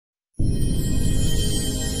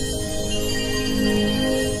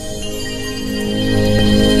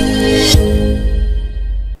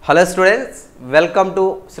Hello students, welcome to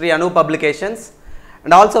Sri Anu Publications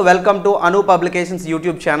and also welcome to Anu Publications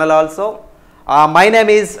YouTube channel also. My name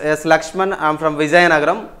is S. Lakshman, I am from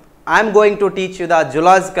Vijayanagaram. I am going to teach you the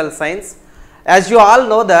zoological science. As you all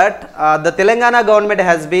know that the Telangana government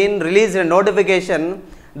has been released a notification,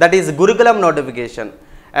 that is Gurukula notification,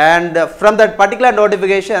 and from that particular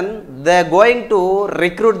notification they are going to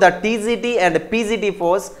recruit the TGT and PGT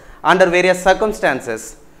force under various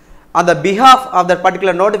circumstances. On the behalf of that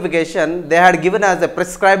particular notification, they had given us a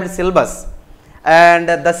prescribed syllabus, and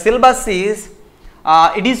the syllabus is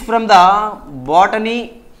it is from the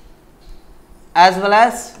botany as well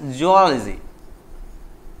as zoology,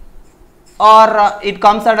 or it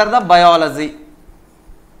comes under the biology.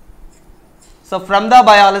 So from the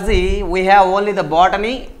biology we have only the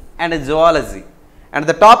botany and zoology, and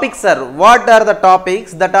the topics are, what are the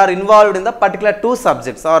topics that are involved in the particular two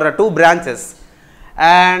subjects or two branches.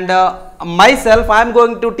 And myself, I am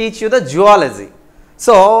going to teach you the zoology.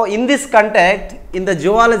 So in this context, in the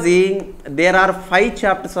zoology there are 5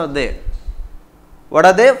 chapters are there. What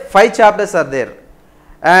are they? 5 chapters are there,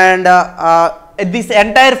 and this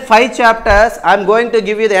entire 5 chapters I am going to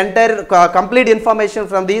give you the entire complete information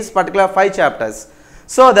from these particular 5 chapters,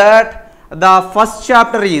 so that the first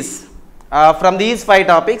chapter is from these 5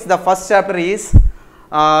 topics. The first chapter is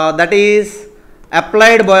that is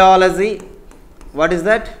applied biology. What is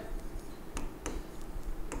that?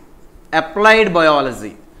 Applied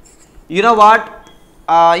biology. You know what?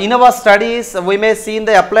 In our studies we may see in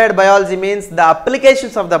the applied biology means the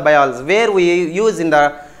applications of the biology where we use in the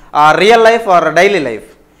real life or daily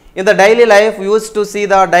life. In the daily life we used to see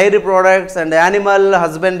the dairy products and animal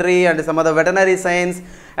husbandry and some other veterinary science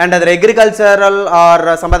and other agricultural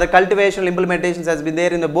or some other cultivational implementations has been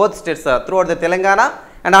there in the both states throughout the Telangana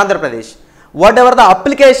and Andhra Pradesh. Whatever the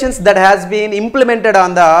applications that has been implemented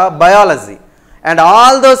on the biology, and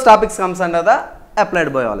all those topics comes under the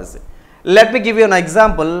applied biology. Let me give you an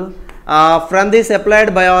example from this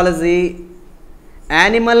applied biology.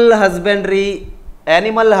 Animal husbandry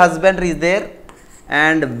is there,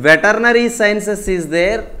 and veterinary sciences is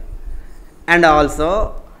there, and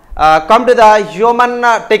also come to the human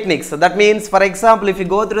techniques. That means, for example, if you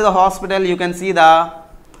go through the hospital, you can see the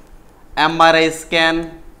MRI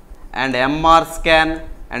scan and MR scan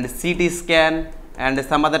and CT scan and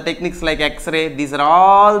some other techniques like X-ray. These are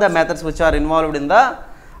all the methods which are involved in the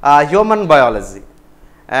human biology.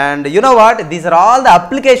 And you know what? These are all the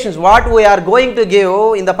applications what we are going to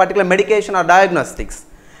give in the particular medication or diagnostics,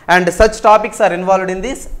 and such topics are involved in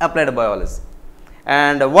this applied biology.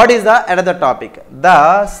 And what is the another topic?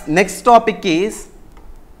 The next topic is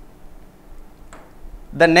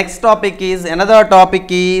another topic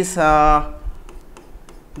is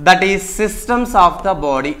that is systems of the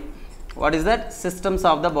body. What is that? Systems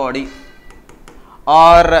of the body,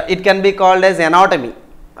 or it can be called as anatomy.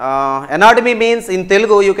 Anatomy means in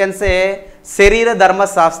Telugu you can say Sharira Dharma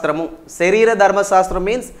Shastramu. Sharira Dharma Shastram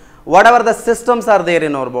means whatever the systems are there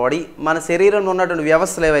in our body, మన శరీరంలో ఉన్నటువంటి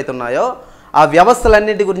వ్యవస్థలు ఏవైతే ఉన్నాయో ఆ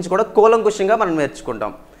వ్యవస్థలన్నిటి గురించి కూడా కూలంకుషంగా మనం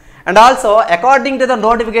నేర్చుకుంటాం. And also according to the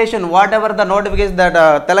notification, whatever the notification that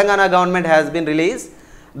Telangana government has been released,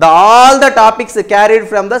 all the topics carried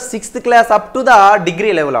from the 6th class up to the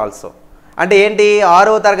degree level also. అంటే ఏంటి,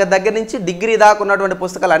 6వ తరగతి దగ్గర నుంచి డిగ్రీ దాకా ఉన్నటువంటి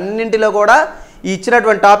పుస్తకాలు అన్నింటిలో కూడా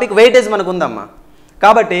ఇచ్చినటువంటి టాపిక్ వెయిటేజ్ మనకు ఉందమ్మా.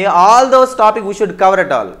 కాబట్టి all those topic we should cover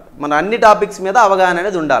at all. మన అన్ని టాపిక్స్ మీద అవగాహన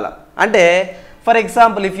అనేది ఉండాలి. అంటే for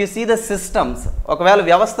example if you see the systems, ఒకవేళ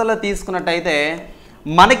వ్యవస్థలో తీసుకున్నట్టయితే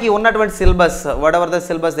మనకి ఉన్నటువంటి syllabus, what ever the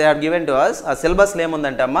syllabus they have given to us, ఆ సిలబస్లో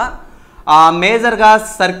ఏముందంటే అమ్మా మేజర్గా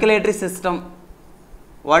circulatory system.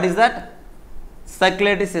 What is that?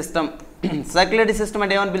 Circulatory system. Circulatory system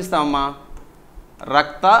అంటే ఏమని పిలుస్తామమ్మా?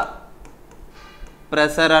 రక్త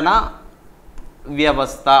ప్రసరణ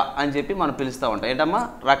వ్యవస్థ అని చెప్పి మనం పిలుస్తూ ఉంటాం. ఏంటమ్మా?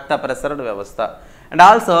 రక్త ప్రసరణ వ్యవస్థ. And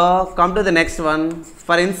also come to the next one,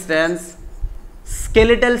 for instance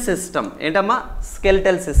skeletal system. ఏంటమ్మా?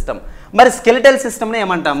 Skeletal system. మరి స్కెలిటల్ సిస్టమ్ని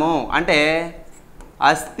ఏమంటాము అంటే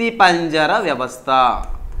అస్థిపంజర వ్యవస్థ.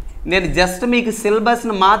 నేను జస్ట్ మీకు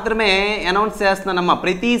సిలబస్ను మాత్రమే అనౌన్స్ చేస్తున్నానమ్మా.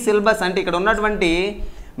 ప్రతి సిలబస్ అంటే ఇక్కడ ఉన్నటువంటి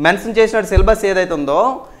మెన్షన్ చేసిన సిలబస్ ఏదైతే ఉందో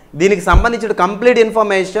దీనికి సంబంధించిన కంప్లీట్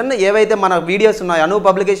ఇన్ఫర్మేషన్ ఏవైతే మన వీడియోస్ ఉన్నాయో అను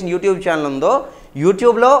పబ్లికేషన్ యూట్యూబ్ ఛానల్ ఉందో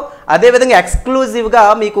యూట్యూబ్లో, అదేవిధంగా ఎక్స్క్లూజివ్గా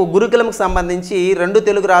మీకు గురుకులంకి సంబంధించి 2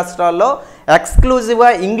 తెలుగు రాష్ట్రాల్లో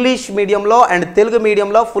ఎక్స్క్లూజివ్గా ఇంగ్లీష్ మీడియంలో అండ్ తెలుగు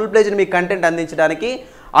మీడియంలో ఫుల్ ప్లేజ్డ్ మీకు కంటెంట్ అందించడానికి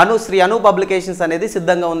శ్రీ అను పబ్లికేషన్స్ అనేది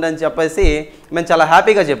సిద్ధంగా ఉందని చెప్పేసి మేము చాలా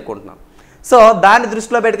హ్యాపీగా చెప్పుకుంటున్నాం. సో దాన్ని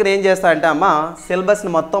దృష్టిలో పెట్టుకుని ఏం చేస్తా అంటే అమ్మ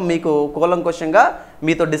సిలబస్ని మొత్తం మీకు కూలంకుషంగా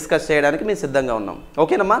మీతో డిస్కస్ చేయడానికి మేము సిద్ధంగా ఉన్నాం.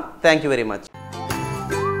 ఓకేనమ్మా? Thank you very much.